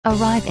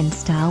Arrive in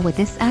style with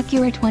this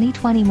Acura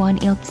 2021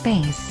 ILX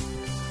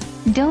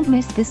base. Don't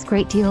miss this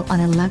great deal on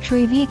a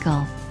luxury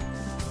vehicle.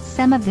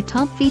 Some of the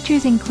top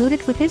features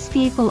included with this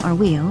vehicle are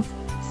wheels,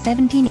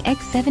 17x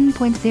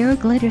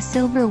 7.0 glitter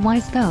silver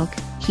wide spoke,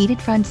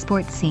 heated front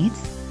sports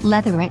seats,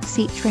 leatherette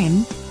seat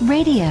trim,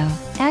 radio,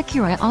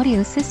 Acura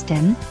audio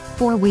system,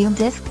 4-wheel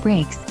disc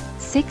brakes,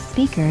 6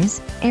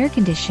 speakers, air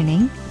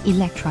conditioning,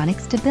 electronic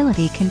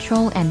stability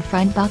control and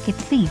front bucket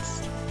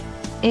seats.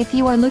 If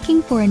you are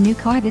looking for a new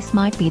car, this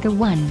might be the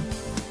one.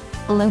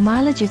 Low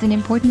mileage is an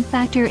important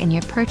factor in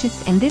your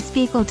purchase, and this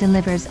vehicle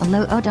delivers a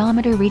low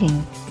odometer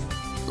reading.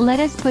 Let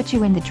us put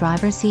you in the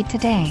driver's seat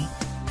today.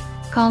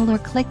 Call or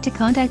click to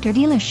contact our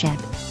dealership.